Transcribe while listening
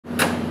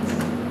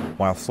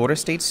While Florida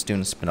State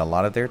students spend a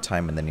lot of their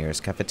time in the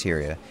nearest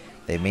cafeteria,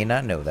 they may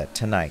not know that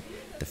tonight,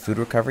 the Food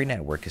Recovery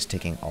Network is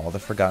taking all the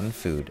forgotten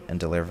food and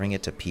delivering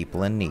it to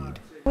people in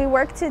need. We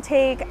work to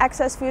take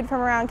excess food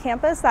from around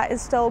campus that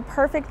is still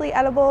perfectly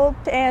edible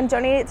and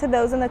donate it to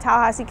those in the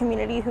Tallahassee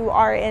community who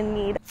are in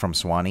need. From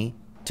Swanee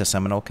to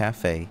Seminole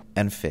Cafe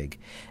and Fig,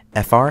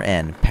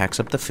 FRN packs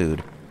up the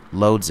food,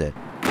 loads it,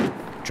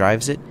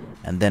 drives it,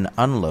 and then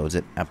unloads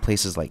it at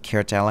places like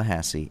CARE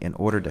Tallahassee in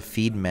order to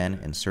feed men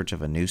in search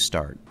of a new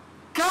start.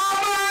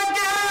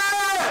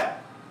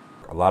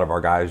 A lot of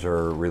our guys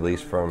are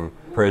released from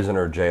prison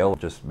or jail,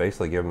 just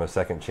basically give them a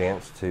second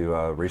chance to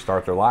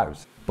restart their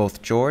lives.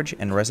 Both George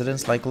and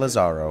residents like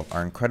Lazaro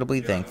are incredibly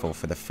thankful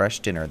for the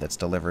fresh dinner that's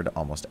delivered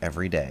almost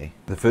every day.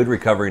 The Food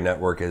Recovery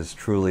Network is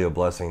truly a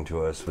blessing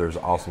to us. There's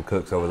awesome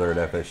cooks over there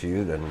at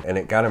FSU, and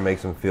it kind of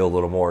makes them feel a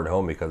little more at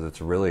home because it's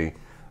really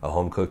a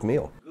home-cooked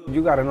meal.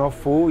 You got enough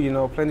food,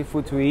 plenty of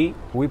food to eat.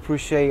 We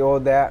appreciate all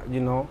that,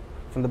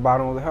 from the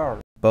bottom of the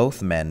heart.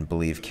 Both men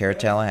believe CARE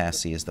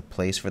Tallahassee is the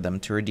place for them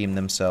to redeem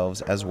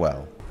themselves as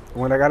well.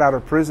 When I got out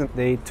of prison,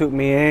 they took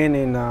me in,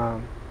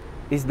 and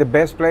it's the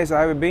best place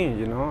I've ever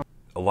been,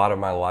 A lot of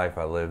my life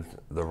I lived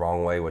the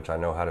wrong way, which I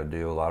know how to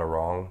do a lot of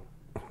wrong.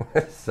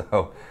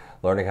 So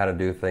learning how to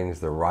do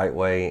things the right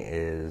way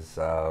is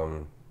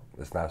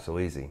it's not so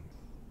easy.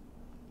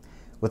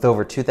 With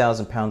over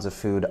 2,000 pounds of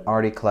food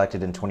already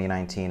collected in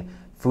 2019,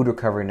 Food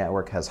Recovery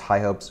Network has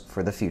high hopes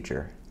for the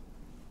future.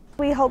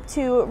 We hope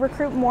to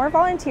recruit more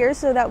volunteers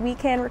so that we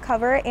can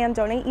recover and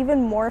donate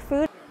even more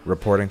food.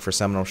 Reporting for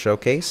Seminole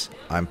Showcase,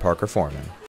 I'm Parker Foreman.